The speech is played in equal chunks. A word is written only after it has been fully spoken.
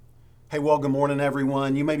Hey, well, good morning,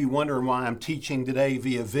 everyone. You may be wondering why I'm teaching today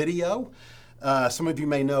via video. Some of you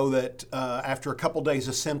may know that after a couple days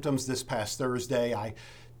of symptoms this past Thursday, I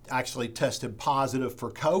actually tested positive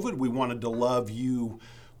for COVID. We wanted to love you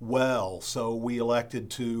well, so we elected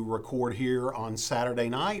to record here on Saturday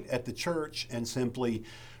night at the church and simply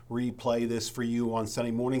replay this for you on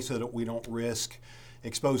Sunday morning so that we don't risk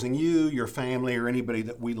exposing you, your family, or anybody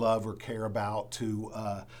that we love or care about to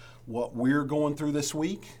what we're going through this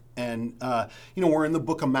week. And, we're in the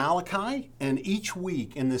book of Malachi, and each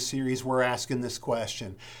week in this series, we're asking this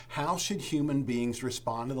question: how should human beings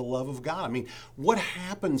respond to the love of God? I mean, what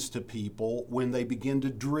happens to people when they begin to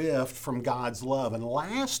drift from God's love? And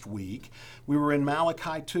last week, we were in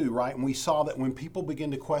Malachi 2, right? And we saw that when people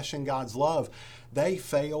begin to question God's love, they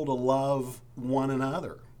fail to love one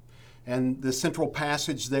another. And the central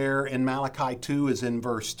passage there in Malachi 2 is in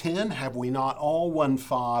verse 10. Have we not all one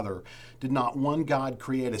Father? Did not one God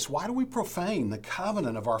create us? Why do we profane the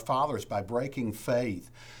covenant of our fathers by breaking faith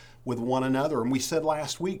with one another? And we said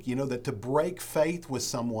last week, that to break faith with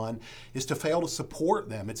someone is to fail to support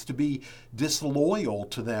them. It's to be disloyal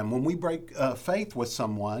to them. When we break faith with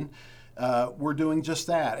someone, we're doing just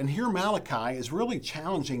that. And here Malachi is really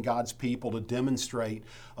challenging God's people to demonstrate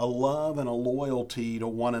a love and a loyalty to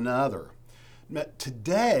one another. Now,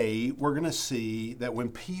 today, we're going to see that when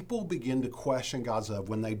people begin to question God's love,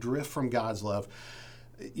 when they drift from God's love,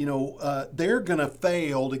 they're going to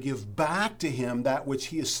fail to give back to Him that which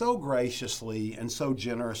He has so graciously and so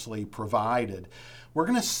generously provided. We're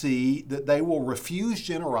going to see that they will refuse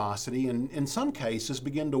generosity and, in some cases,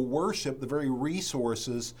 begin to worship the very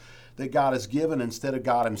resources that God has given instead of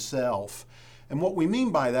God Himself. And what we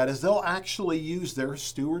mean by that is they'll actually use their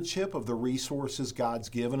stewardship of the resources God's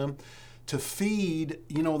given them to feed,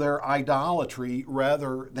 their idolatry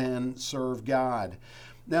rather than serve God.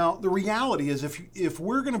 Now, the reality is if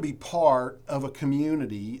we're going to be part of a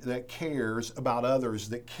community that cares about others,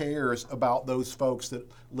 that cares about those folks that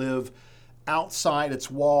live outside its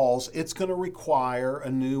walls, it's going to require a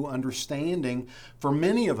new understanding for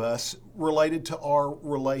many of us related to our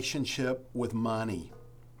relationship with money.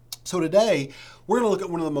 So today, we're going to look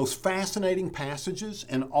at one of the most fascinating passages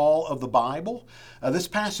in all of the Bible. This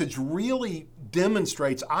passage really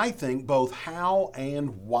demonstrates, I think, both how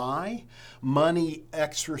and why money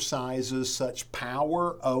exercises such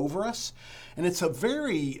power over us. And it's a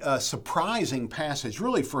very surprising passage,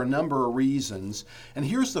 really, for a number of reasons. And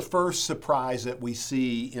here's the first surprise that we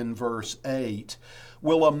see in verse 8.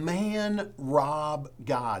 Will a man rob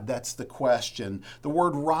God? That's the question. The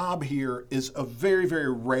word rob here is a very,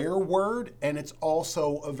 very rare word, and it's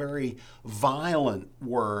also a very violent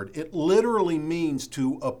word. It literally means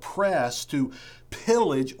to oppress, to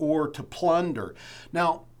pillage, or to plunder.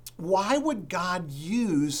 Now, why would God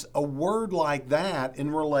use a word like that in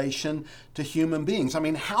relation to human beings? I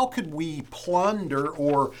mean, how could we plunder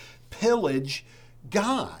or pillage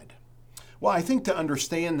God? Well, I think to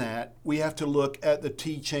understand that, we have to look at the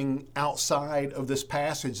teaching outside of this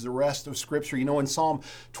passage, the rest of Scripture. In Psalm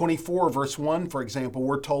 24, verse 1, for example,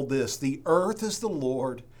 we're told this: the earth is the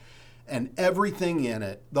Lord and everything in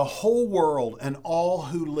it, the whole world and all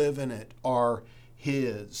who live in it are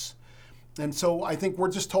His. And so I think we're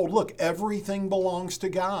just told, look, everything belongs to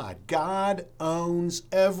God. God owns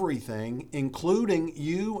everything, including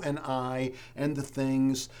you and I and the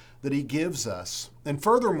things that He gives us. And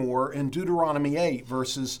furthermore, in Deuteronomy 8,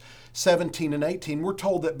 verses 17 and 18, we're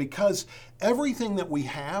told that because everything that we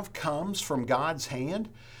have comes from God's hand,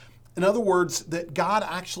 in other words, that God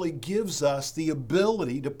actually gives us the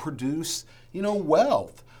ability to produce,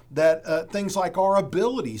 wealth. That things like our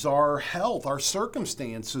abilities, our health, our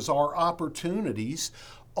circumstances, our opportunities,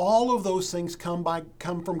 all of those things come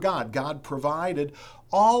from God. God provided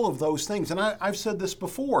all of those things. And I've said this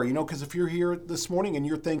before, because if you're here this morning and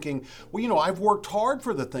you're thinking, well, I've worked hard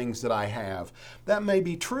for the things that I have. That may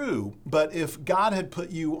be true, but if God had put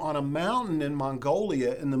you on a mountain in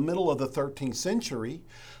Mongolia in the middle of the 13th century,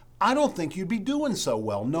 I don't think you'd be doing so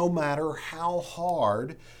well, no matter how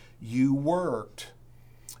hard you worked.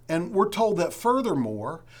 And we're told that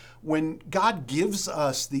furthermore, when God gives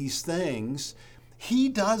us these things, He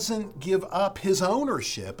doesn't give up His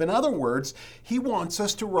ownership. In other words, He wants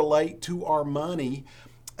us to relate to our money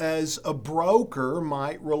as a broker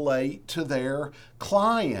might relate to their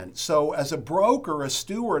client. So as a broker, a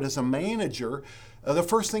steward, as a manager, the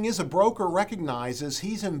first thing is a broker recognizes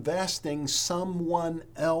he's investing someone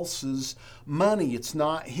else's money. It's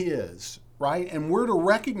not his, right? And we're to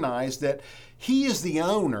recognize that He is the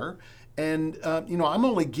owner And, I'm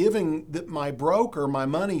only giving my broker my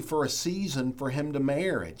money for a season for him to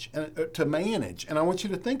manage. And I want you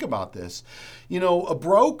to think about this. A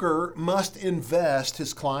broker must invest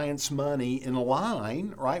his client's money in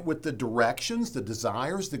line, right, with the directions, the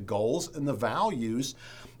desires, the goals, and the values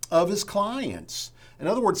of his clients. In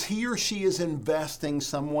other words, he or she is investing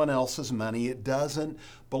someone else's money. It doesn't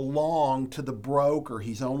belong to the broker.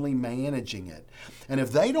 He's only managing it. And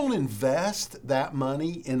if they don't invest that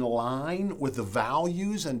money in line with the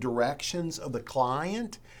values and directions of the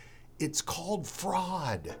client, it's called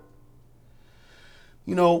fraud.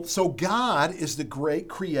 So God is the great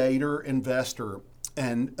creator, investor,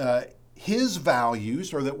 and his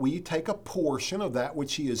values are that we take a portion of that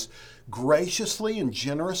which he has graciously and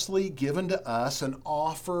generously given to us and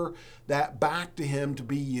offer that back to him to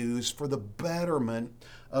be used for the betterment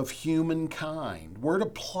of humankind. We're to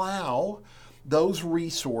plow those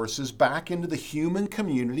resources back into the human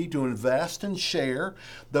community to invest and share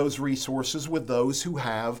those resources with those who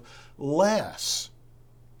have less.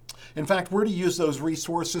 In fact, we're to use those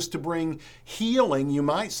resources to bring healing, you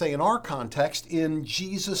might say in our context, in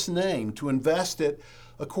Jesus' name, to invest it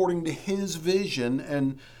according to his vision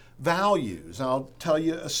and values. I'll tell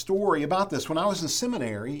you a story about this. When I was in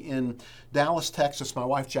seminary in Dallas, Texas, my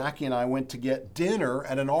wife Jackie and I went to get dinner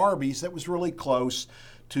at an Arby's that was really close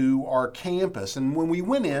to our campus. And when we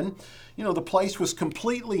went in, the place was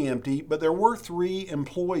completely empty, but there were 3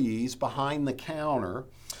 employees behind the counter.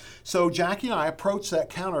 So Jackie and I approached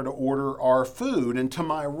that counter to order our food, and to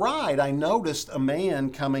my right, I noticed a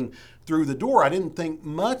man coming through the door. I didn't think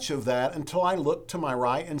much of that until I looked to my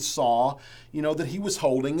right and saw, that he was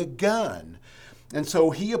holding a gun. And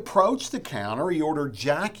so he approached the counter. He ordered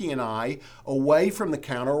Jackie and I away from the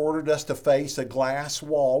counter, ordered us to face a glass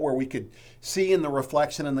wall where we could see in the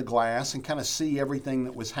reflection in the glass and kind of see everything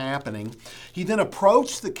that was happening. He then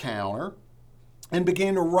approached the counter and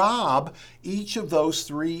began to rob each of those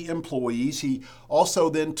 3 employees. He also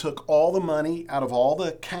then took all the money out of all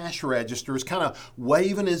the cash registers, kind of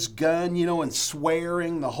waving his gun, and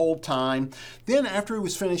swearing the whole time. Then after he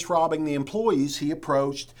was finished robbing the employees, he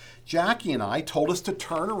approached Jackie and I, told us to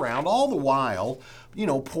turn around, all the while,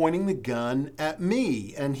 pointing the gun at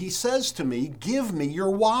me. And he says to me, "Give me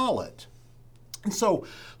your wallet." And so,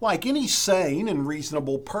 like any sane and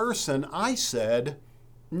reasonable person, I said,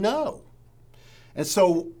 "No." And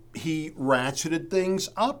so he ratcheted things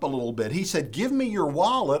up a little bit. He said, "Give me your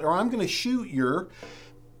wallet or I'm going to shoot you."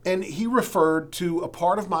 And he referred to a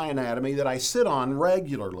part of my anatomy that I sit on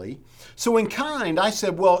regularly. So in kind, I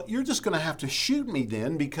said, "Well, you're just going to have to shoot me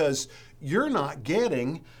then because you're not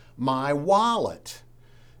getting my wallet."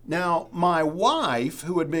 Now, my wife,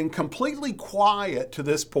 who had been completely quiet to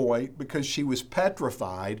this point because she was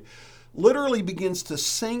petrified, literally begins to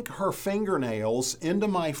sink her fingernails into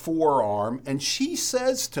my forearm, and she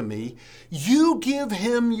says to me, "You give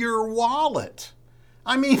him your wallet."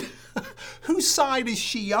 I mean, whose side is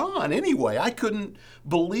she on anyway? I couldn't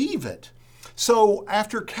believe it. So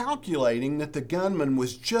after calculating that the gunman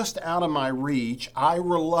was just out of my reach, I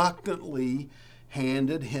reluctantly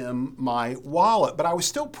handed him my wallet, but I was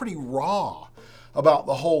still pretty raw about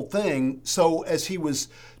the whole thing. So as he was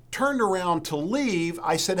turned around to leave,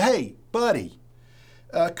 I said, "Hey, buddy,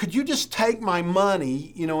 could you just take my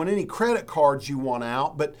money, and any credit cards you want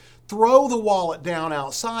out, but throw the wallet down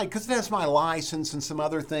outside because it has my license and some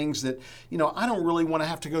other things that, I don't really want to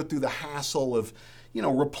have to go through the hassle of,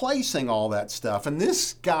 replacing all that stuff." And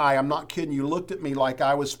this guy, I'm not kidding you, looked at me like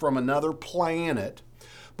I was from another planet,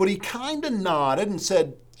 but he kind of nodded and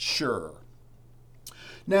said, "Sure."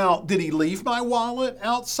 Now, did he leave my wallet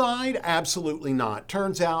outside? Absolutely not.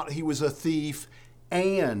 Turns out he was a thief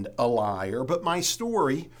and a liar, but my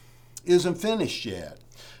story isn't finished yet.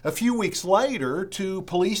 A few weeks later, 2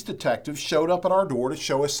 police detectives showed up at our door to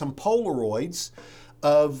show us some Polaroids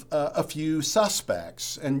of a few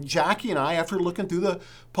suspects. And Jackie and I, after looking through the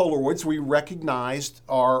Polaroids, we recognized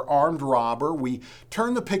our armed robber. We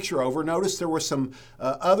turned the picture over, noticed there were some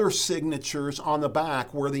other signatures on the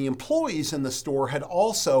back where the employees in the store had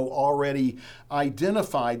also already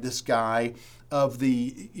identified this guy as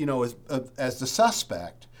the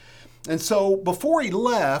suspect. And so before he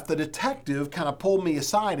left, the detective kind of pulled me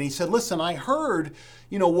aside and he said, "Listen, I heard,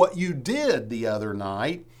 what you did the other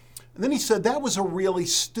night." And then he said, "That was a really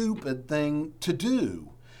stupid thing to do."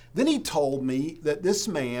 Then he told me that this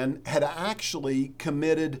man had actually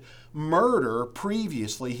committed murder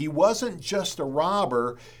previously. He wasn't just a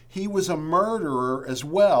robber, he was a murderer as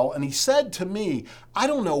well. And he said to me, "I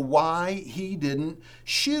don't know why he didn't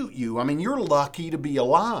shoot you. I mean, you're lucky to be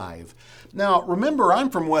alive." Now, remember, I'm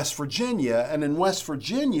from West Virginia, and in West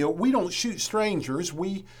Virginia, we don't shoot strangers.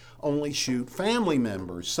 We only shoot family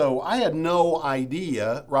members. So I had no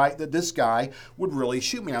idea, right, that this guy would really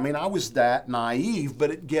shoot me. I mean, I was that naive,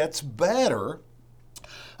 but it gets better.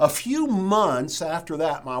 A few months after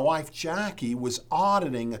that, my wife Jackie was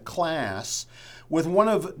auditing a class with one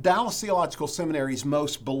of Dallas Theological Seminary's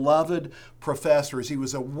most beloved professors. He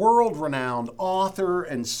was a world-renowned author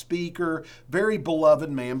and speaker, very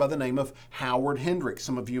beloved man by the name of Howard Hendricks.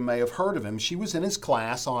 Some of you may have heard of him. She was in his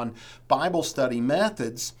class on Bible study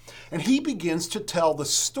methods, and he begins to tell the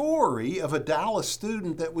story of a Dallas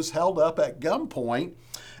student that was held up at gunpoint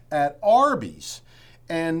at Arby's.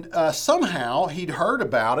 And somehow he'd heard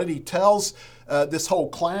about it. He tells this whole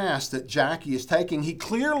class that Jackie is taking. He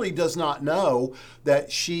clearly does not know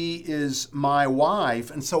that she is my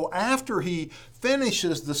wife. And so after he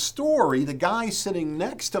finishes the story, the guy sitting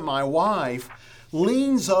next to my wife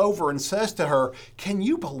leans over and says to her, "Can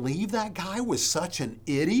you believe that guy was such an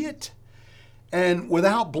idiot?" And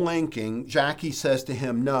without blinking, Jackie says to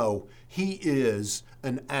him, "No, he is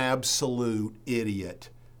an absolute idiot."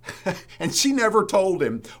 And she never told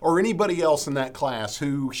him or anybody else in that class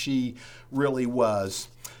who she really was.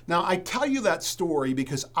 Now, I tell you that story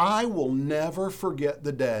because I will never forget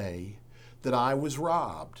the day that I was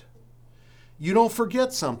robbed. You don't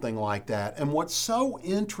forget something like that. And what's so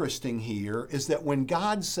interesting here is that when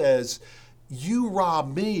God says, "You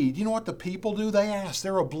robbed me," do you know what the people do? They ask.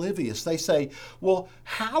 They're oblivious. They say, "Well,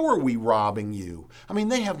 how are we robbing you?" I mean,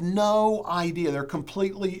 they have no idea. They're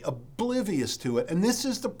completely oblivious to it. And this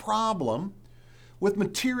is the problem with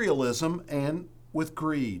materialism and with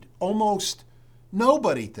greed. Almost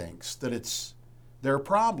nobody thinks that it's their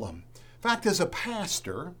problem. In fact, as a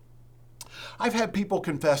pastor, I've had people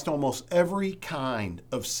confess to almost every kind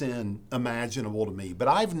of sin imaginable to me, but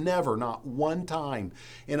I've never, not one time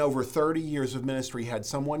in over 30 years of ministry, had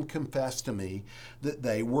someone confess to me that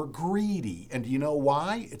they were greedy. And do you know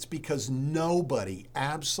why? It's because nobody,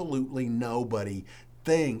 absolutely nobody,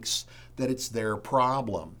 thinks that it's their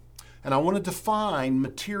problem. And I want to define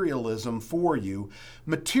materialism for you.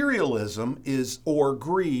 Materialism is, or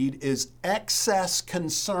greed, is excess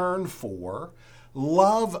concern for,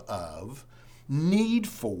 love of, need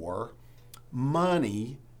for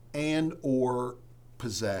money and or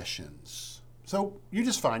possessions. So you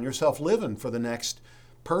just find yourself living for the next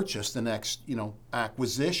purchase, the next,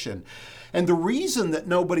 acquisition. And the reason that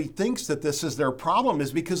nobody thinks that this is their problem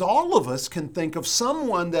is because all of us can think of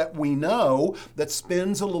someone that we know that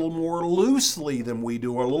spends a little more loosely than we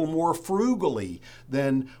do, or a little more frugally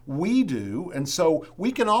than we do. And so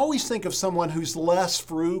we can always think of someone who's less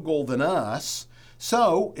frugal than us.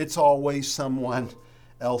 So it's always someone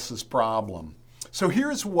else's problem. So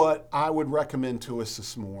here's what I would recommend to us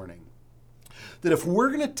this morning. That if we're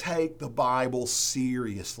going to take the Bible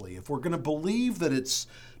seriously, if we're going to believe that it's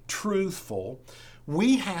truthful,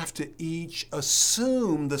 we have to each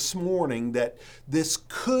assume this morning that this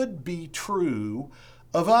could be true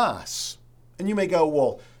of us. And you may go,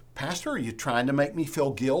 "Well, Pastor, are you trying to make me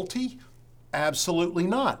feel guilty?" Absolutely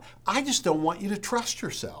not. I just don't want you to trust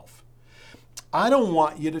yourself. I don't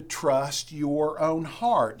want you to trust your own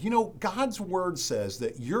heart. God's word says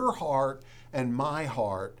that your heart and my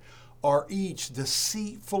heart are each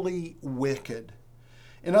deceitfully wicked.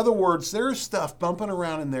 In other words, there's stuff bumping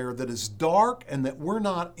around in there that is dark and that we're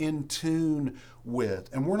not in tune with,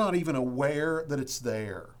 and we're not even aware that it's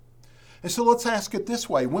there. And so let's ask it this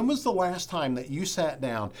way. When was the last time that you sat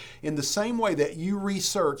down in the same way that you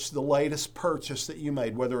researched the latest purchase that you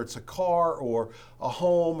made, whether it's a car or a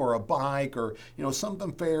home or a bike or,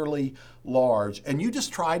 something fairly large, and you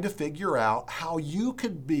just tried to figure out how you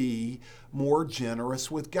could be more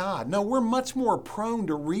generous with God? No, we're much more prone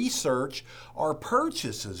to research our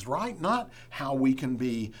purchases, right? Not how we can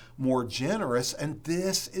be more generous, and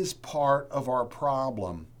this is part of our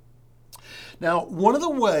problem. Now, one of the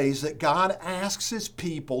ways that God asks His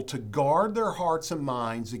people to guard their hearts and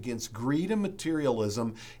minds against greed and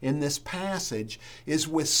materialism in this passage is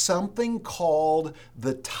with something called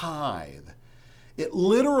the tithe. It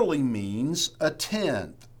literally means a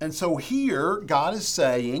tenth. And so here, God is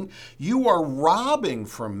saying, you are robbing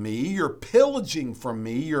from me, you're pillaging from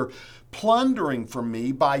me, you're plundering from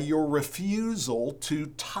me by your refusal to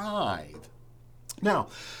tithe. Now,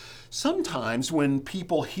 sometimes when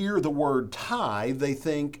people hear the word tithe, they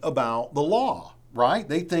think about the law, right?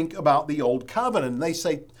 They think about the old covenant, and they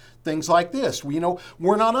say things like this.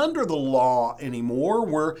 We're not under the law anymore.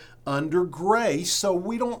 We're under grace, so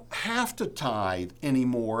we don't have to tithe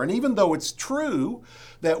anymore. And even though it's true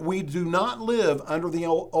that we do not live under the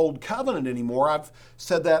old covenant anymore. I've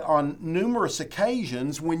said that on numerous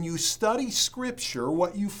occasions. When you study Scripture,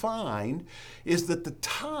 what you find is that the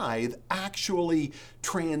tithe actually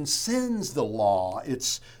transcends the law.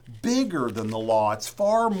 It's bigger than the law. It's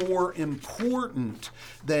far more important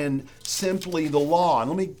than simply the law.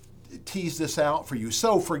 And let me tease this out for you.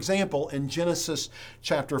 So, for example, in Genesis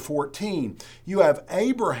chapter 14, you have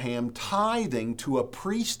Abraham tithing to a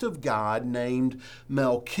priest of God named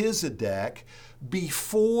Melchizedek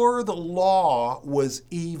before the law was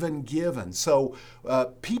even given. So,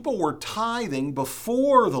 people were tithing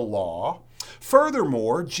before the law.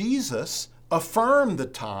 Furthermore, Jesus affirmed the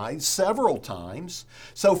tithe several times.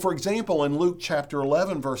 So, for example, in Luke chapter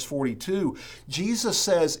 11, verse 42, Jesus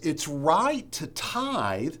says it's right to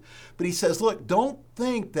tithe, but he says, look, don't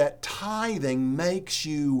think that tithing makes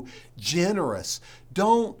you generous.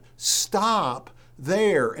 Don't stop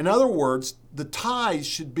there. In other words, the tithe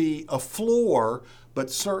should be a floor, but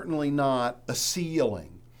certainly not a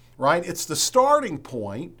ceiling, right? It's the starting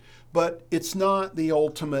point, but it's not the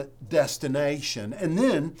ultimate destination. And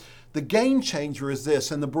then the game changer is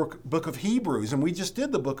this in the book of Hebrews, and we just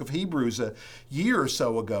did the book of Hebrews a year or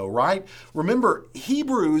so ago, right? Remember,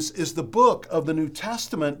 Hebrews is the book of the New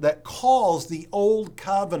Testament that calls the Old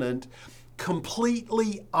Covenant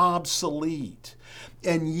completely obsolete.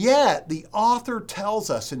 And yet, the author tells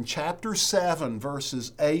us in chapter 7,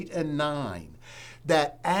 verses 8 and 9,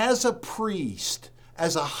 that as a priest,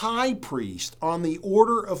 as a high priest on the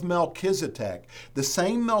order of Melchizedek, the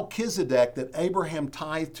same Melchizedek that Abraham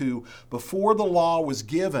tithed to before the law was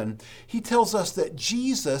given, he tells us that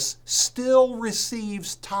Jesus still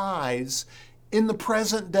receives tithes in the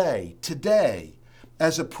present day, today,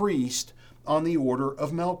 as a priest on the order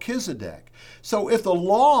of Melchizedek. So if the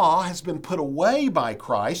law has been put away by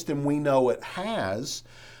Christ, and we know it has,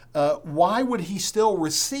 why would he still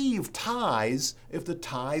receive tithes if the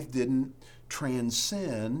tithe didn't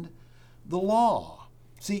transcend the law?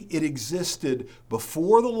 See, it existed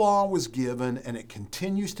before the law was given, and it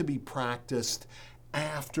continues to be practiced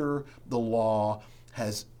after the law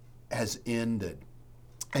has ended.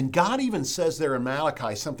 And God even says there in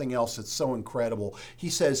Malachi something else that's so incredible. He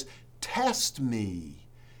says, test me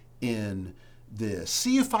in this.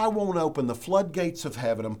 See if I won't open the floodgates of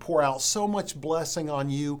heaven and pour out so much blessing on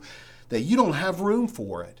you that you don't have room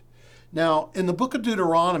for it. Now, in the book of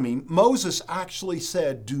Deuteronomy, Moses actually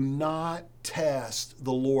said, do not test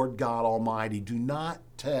the Lord God Almighty. Do not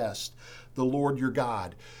test the Lord your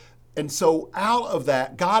God. And so out of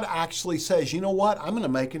that, God actually says, you know what? I'm going to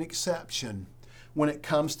make an exception when it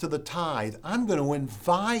comes to the tithe. I'm going to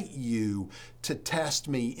invite you to test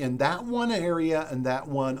me in that one area and that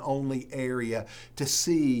one only area to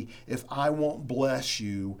see if I won't bless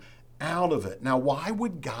you out of it. Now, why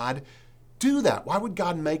would God do that? Why would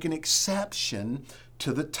God make an exception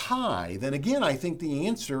to the tithe? And again, I think the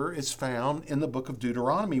answer is found in the book of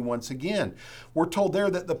Deuteronomy once again. We're told there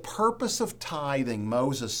that the purpose of tithing,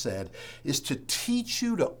 Moses said, is to teach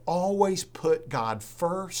you to always put God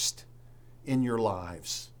first in your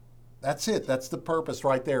lives. That's it. That's the purpose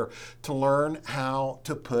right there, to learn how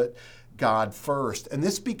to put God first. And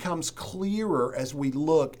this becomes clearer as we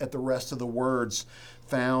look at the rest of the words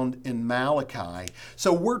found in Malachi.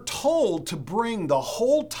 So we're told to bring the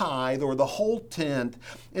whole tithe or the whole tenth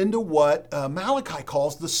into what Malachi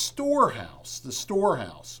calls the storehouse. The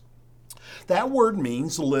storehouse. That word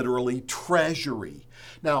means literally treasury.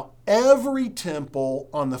 Now, every temple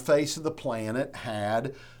on the face of the planet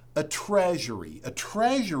had a treasury. A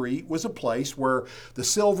treasury was a place where the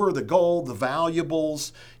silver, the gold, the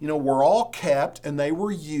valuables, were all kept, and they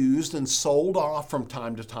were used and sold off from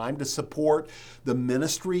time to time to support the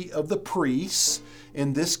ministry of the priests,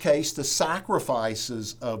 in this case, the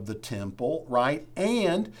sacrifices of the temple, right?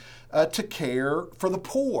 And to care for the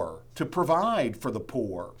poor, to provide for the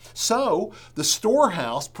poor. So the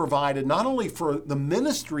storehouse provided not only for the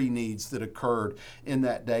ministry needs that occurred in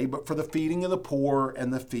that day, but for the feeding of the poor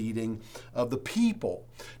and the feeding of the people.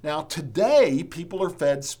 Now today, people are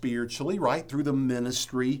fed spiritually, right, through the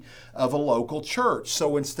ministry of a local church.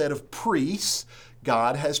 So instead of priests,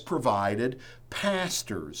 God has provided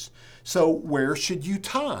pastors. So where should you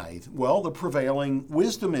tithe? Well, the prevailing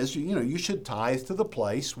wisdom is, you should tithe to the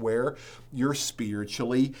place where you're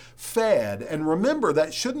spiritually fed. And remember,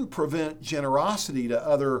 that shouldn't prevent generosity to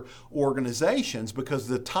other organizations, because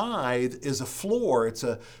the tithe is a floor. It's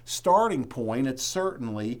a starting point. It's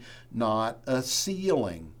certainly not a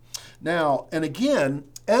ceiling. Now, and again,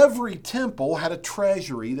 every temple had a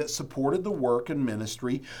treasury that supported the work and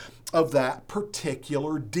ministry of that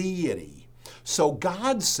particular deity. So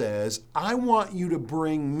God says, I want you to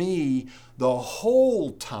bring me the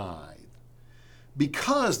whole tithe.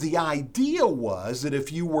 Because the idea was that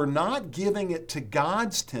if you were not giving it to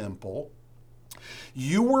God's temple,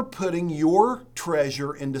 you were putting your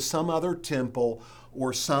treasure into some other temple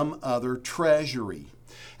or some other treasury.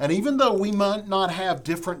 And even though we might not have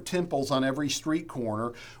different temples on every street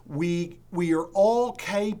corner, we are all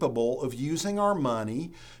capable of using our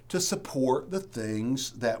money to support the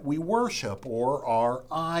things that we worship or our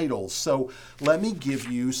idols. So let me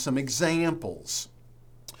give you some examples.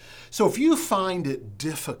 So if you find it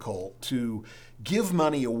difficult to give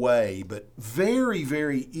money away, but very,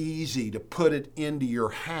 very easy to put it into your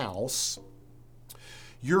house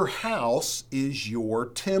is your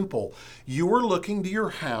temple. You are looking to your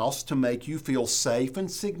house to make you feel safe and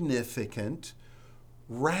significant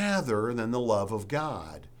rather than the love of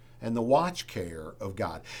God and the watch care of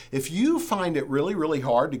God. If you find it really, really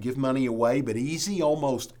hard to give money away, but easy,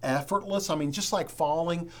 almost effortless, just like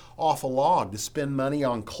falling off a log to spend money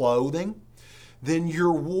on clothing, then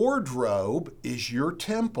your wardrobe is your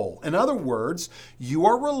temple. In other words, you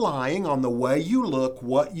are relying on the way you look,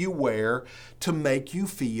 what you wear, to make you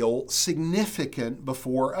feel significant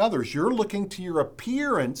before others. You're looking to your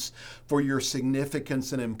appearance for your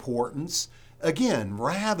significance and importance, again,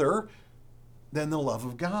 rather than the love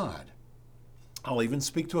of God. I'll even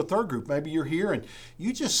speak to a third group. Maybe you're here and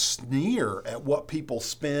you just sneer at what people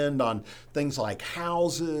spend on things like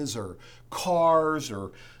houses or cars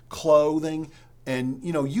or clothing. And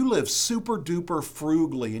you live super duper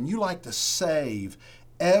frugally and you like to save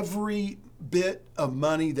every bit of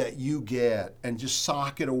money that you get and just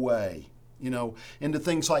sock it away, into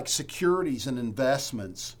things like securities and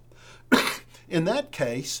investments. In that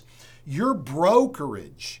case, your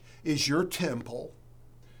brokerage is your temple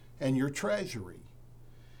and your treasury.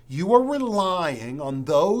 You are relying on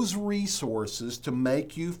those resources to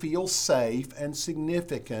make you feel safe and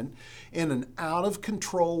significant in an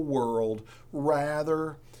out-of-control world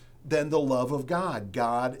rather than the love of God,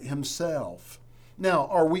 God Himself. Now,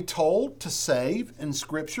 are we told to save in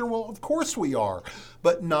Scripture? Well, of course we are,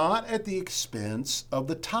 but not at the expense of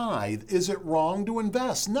the tithe. Is it wrong to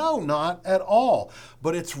invest? No, not at all.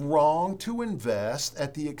 But it's wrong to invest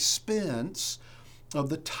at the expense of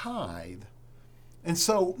the tithe. And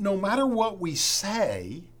so, no matter what we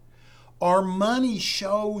say, our money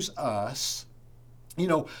shows us,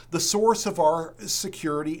 the source of our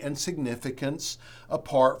security and significance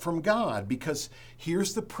apart from God. Because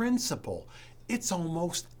here's the principle. It's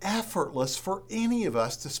almost effortless for any of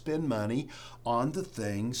us to spend money on the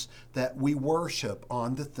things that we worship,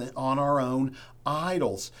 on our own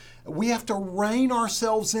idols. We have to rein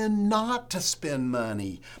ourselves in not to spend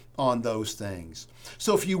money on those things.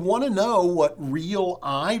 So if you want to know what real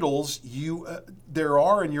idols there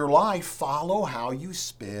are in your life, follow how you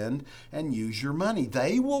spend and use your money.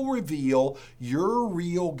 They will reveal your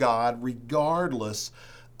real God regardless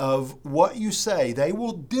of what you say. They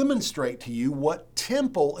will demonstrate to you what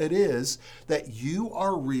temple it is that you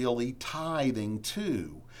are really tithing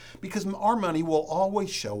to. Because our money will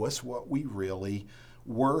always show us what we really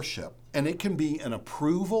worship. And it can be an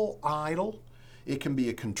approval idol. It can be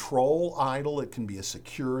a control idol. It can be a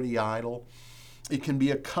security idol. It can be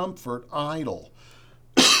a comfort idol.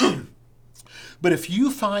 But if you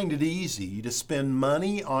find it easy to spend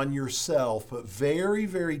money on yourself, but very,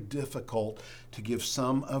 very difficult to give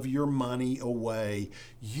some of your money away,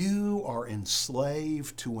 you are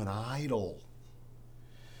enslaved to an idol.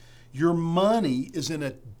 Your money is in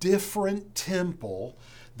a different temple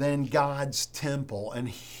than God's temple. And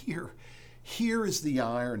here is the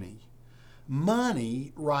irony.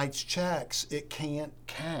 Money writes checks it can't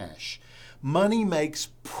cash. Money makes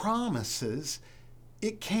promises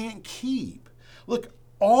it can't keep. Look,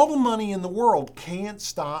 all the money in the world can't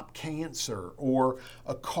stop cancer or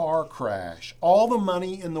a car crash. All the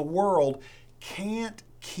money in the world can't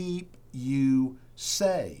keep you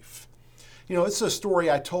safe. It's a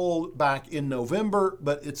story I told back in November,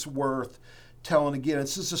 but it's worth telling again.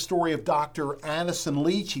 This is a story of Dr. Addison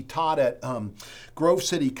Leach. He taught at Grove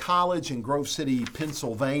City College in Grove City,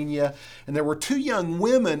 Pennsylvania. And there were two young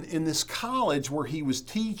women in this college where he was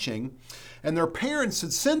teaching. And their parents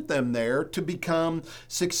had sent them there to become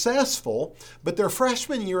successful. But their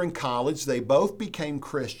freshman year in college, they both became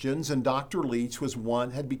Christians. And Dr. Leach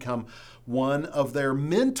had become one of their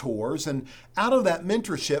mentors. And out of that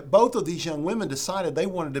mentorship, both of these young women decided they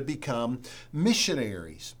wanted to become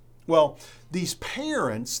missionaries. Well, these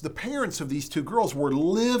parents, the parents of these two girls, were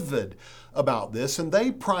livid about this, and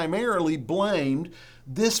they primarily blamed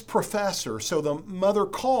this professor. So the mother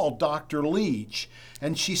called Dr. Leach,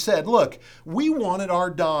 and she said, look, we wanted our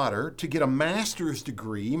daughter to get a master's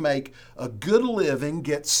degree, make a good living,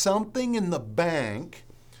 get something in the bank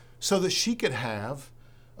so that she could have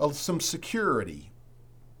some security.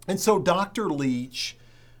 And so Dr. Leach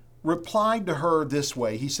replied to her this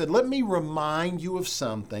way. He said, let me remind you of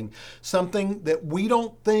something that we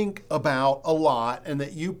don't think about a lot and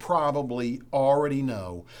that you probably already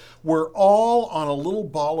know. We're all on a little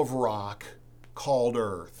ball of rock called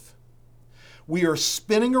Earth. We are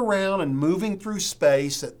spinning around and moving through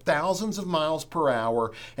space at thousands of miles per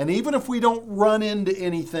hour, and even if we don't run into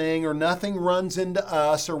anything or nothing runs into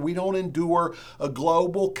us or we don't endure a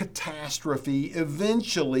global catastrophe,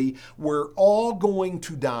 eventually we're all going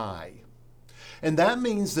to die. And that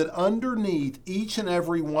means that underneath each and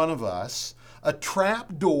every one of us, a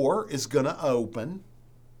trap door is going to open,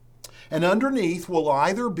 and underneath will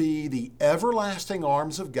either be the everlasting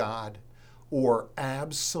arms of God or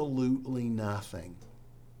absolutely nothing.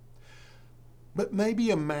 But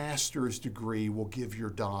maybe a master's degree will give your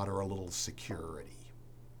daughter a little security.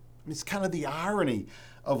 I mean, it's kind of the irony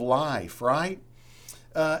of life, right?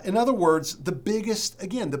 In other words, the biggest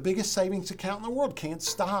savings account in the world can't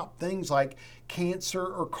stop things like cancer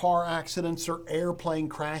or car accidents or airplane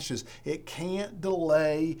crashes. It can't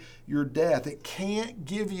delay your death. It can't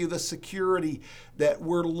give you the security that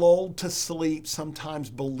we're lulled to sleep, sometimes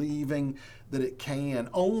believing that it can.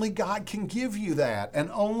 Only God can give you that,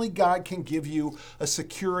 and only God can give you a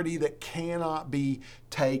security that cannot be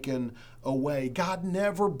taken away. God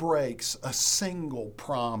never breaks a single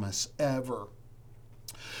promise ever.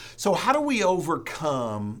 So how do we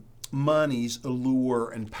overcome money's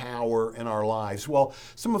allure and power in our lives? Well,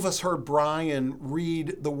 some of us heard Brian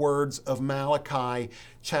read the words of Malachi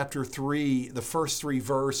chapter 3, the first 3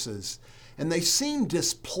 verses, and they seem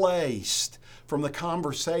displaced from the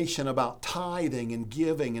conversation about tithing and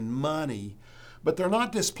giving and money, but they're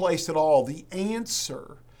not displaced at all. The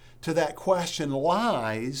answer to that question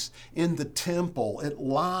lies in the temple. It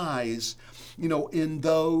lies, in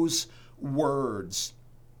those words.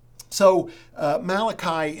 So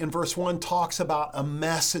Malachi in verse 1 talks about a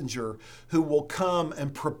messenger who will come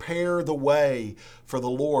and prepare the way for the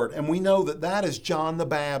Lord. And we know that is John the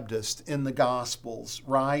Baptist in the Gospels,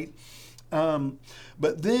 right?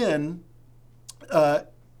 But then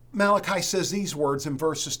Malachi says these words in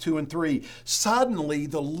verses 2 and 3. Suddenly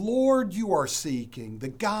the Lord you are seeking, the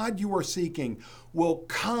God you are seeking, will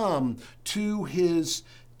come to his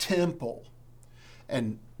temple.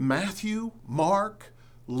 And Matthew, Mark,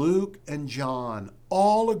 Luke, and John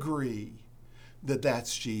all agree that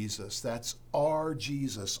that's Jesus. That's our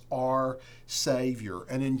Jesus, our Savior.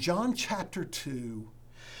 And in John chapter 2,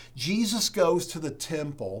 Jesus goes to the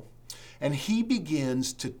temple and he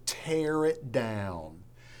begins to tear it down,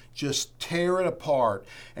 just tear it apart.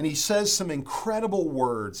 And he says some incredible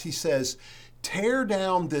words. He says, tear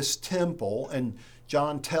down this temple. And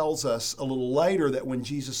John tells us a little later that when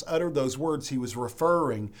Jesus uttered those words, he was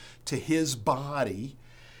referring to his body.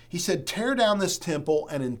 He said, tear down this temple,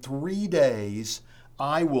 and in 3 days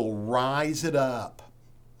I will rise it up.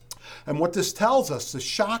 And what this tells us, the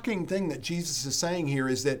shocking thing that Jesus is saying here,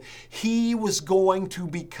 is that he was going to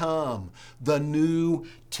become the new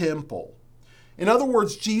temple. In other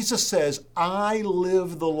words, Jesus says, I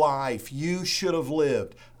live the life you should have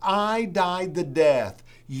lived. I died the death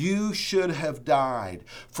you should have died.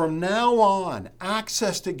 From now on,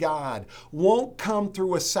 access to God won't come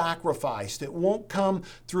through a sacrifice. It won't come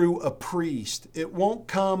through a priest. It won't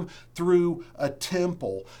come through a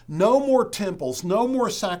temple. No more temples, no more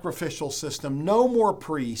sacrificial system, no more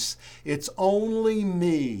priests. It's only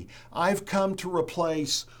me. I've come to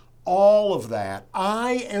replace all of that.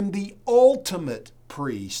 I am the ultimate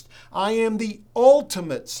priest. I am the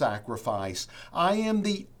ultimate sacrifice. I am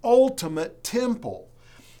the ultimate temple.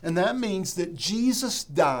 And that means that Jesus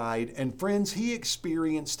died, and friends, he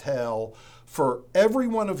experienced hell for every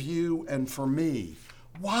one of you and for me.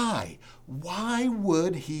 Why? Why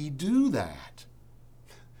would he do that?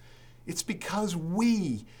 It's because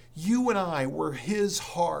you and I, were his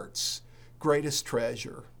heart's greatest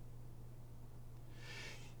treasure.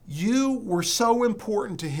 You were so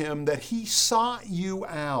important to him that he sought you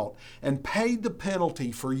out and paid the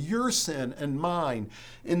penalty for your sin and mine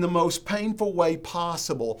in the most painful way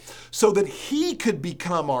possible so that he could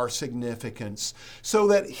become our significance, so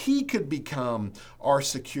that he could become our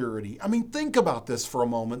security. I mean, think about this for a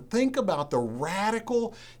moment. Think about the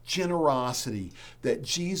radical generosity that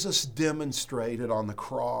Jesus demonstrated on the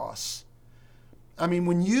cross. I mean,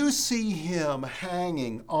 when you see him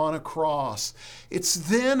hanging on a cross, it's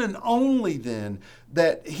then and only then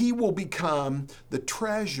that he will become the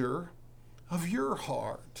treasure of your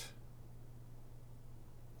heart.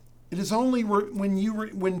 It is only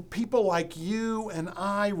when people like you and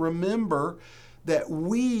I remember that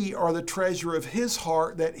we are the treasure of his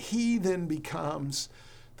heart that he then becomes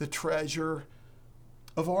the treasure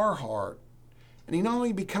of our heart. And he not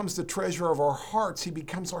only becomes the treasure of our hearts, he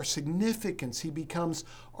becomes our significance, he becomes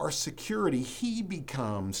our security, he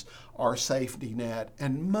becomes our safety net,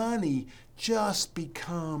 and money just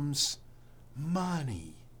becomes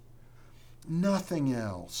money. Nothing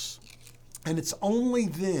else. And it's only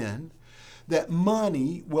then that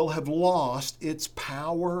money will have lost its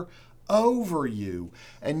power over you,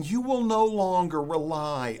 and you will no longer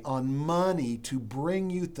rely on money to bring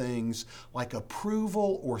you things like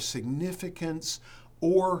approval or significance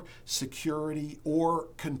or security or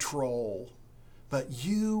control, but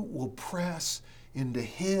you will press into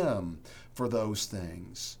him for those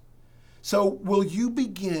things. So will you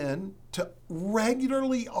begin to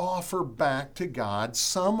regularly offer back to God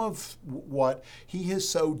some of what he has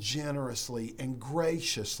so generously and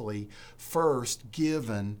graciously first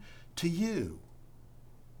given to you?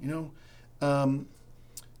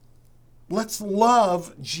 Let's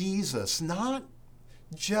love Jesus, not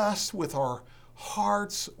just with our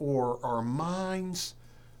hearts or our minds.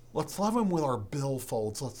 Let's love him with our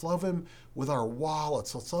billfolds. Let's love him with our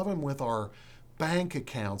wallets. Let's love him with our bank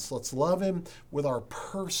accounts. Let's love him with our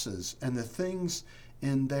purses and the things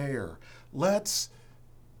in there. Let's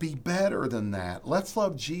be better than that. Let's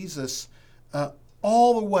love Jesus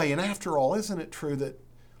all the way. And after all, isn't it true that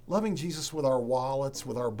loving Jesus with our wallets,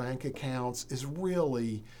 with our bank accounts, is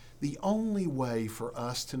really the only way for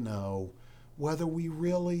us to know whether we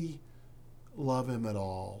really love him at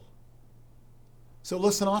all? So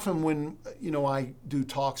listen, often when, I do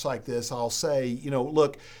talks like this, I'll say,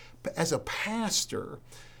 look, as a pastor,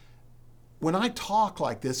 when I talk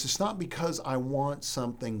like this, it's not because I want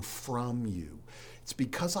something from you. It's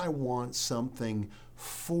because I want something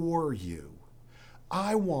for you.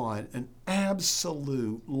 I want an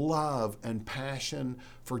absolute love and passion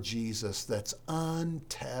for Jesus that's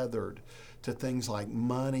untethered to things like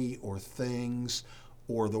money or things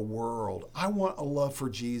or the world. I want a love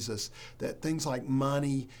for Jesus that things like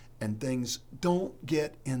money and things don't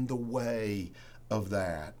get in the way of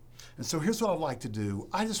that. And so here's what I'd like to do.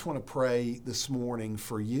 I just want to pray this morning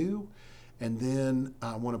for you, and then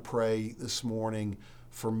I want to pray this morning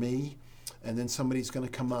for me, and then somebody's going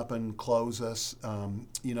to come up and close us,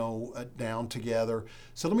 down together.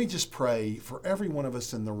 So let me just pray for every one of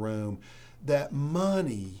us in the room that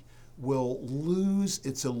money will lose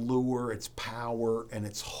its allure, its power, and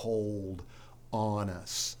its hold on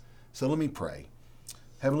us. So let me pray.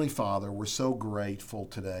 Heavenly Father, we're so grateful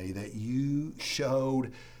today that you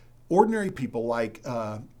showed ordinary people like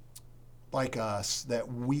us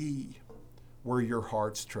that we were your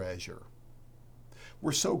heart's treasure.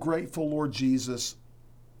 We're so grateful, Lord Jesus,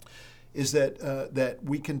 is that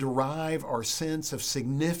we can derive our sense of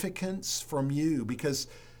significance from you, because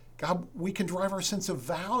God, we can derive our sense of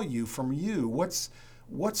value from you.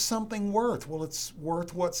 What's something worth? Well, it's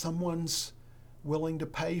worth what someone's willing to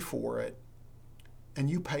pay for it. And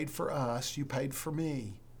you paid for us, you paid for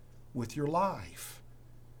me with your life.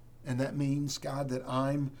 And that means, God, that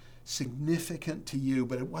I'm significant to you,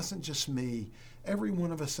 but it wasn't just me. Every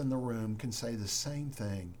one of us in the room can say the same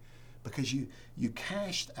thing, because you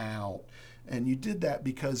cashed out, and you did that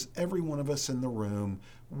because every one of us in the room,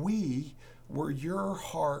 we were your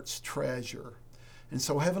heart's treasure. And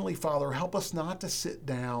so, Heavenly Father, help us not to sit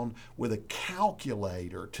down with a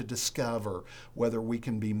calculator to discover whether we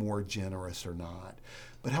can be more generous or not,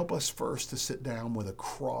 but help us first to sit down with a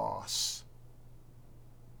cross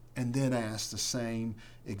and then ask the same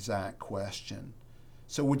exact question.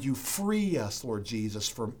 So would you free us, Lord Jesus,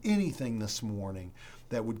 from anything this morning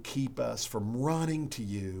that would keep us from running to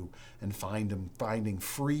you and finding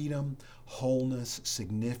freedom, wholeness,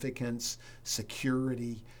 significance,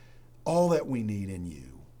 security, all that we need in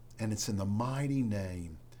you. And it's in the mighty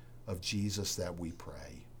name of Jesus that we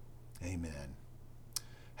pray. Amen.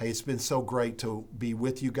 Hey, it's been so great to be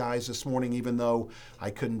with you guys this morning, even though I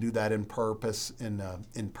couldn't do that in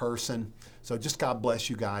person. So just God bless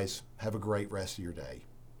you guys. Have a great rest of your day.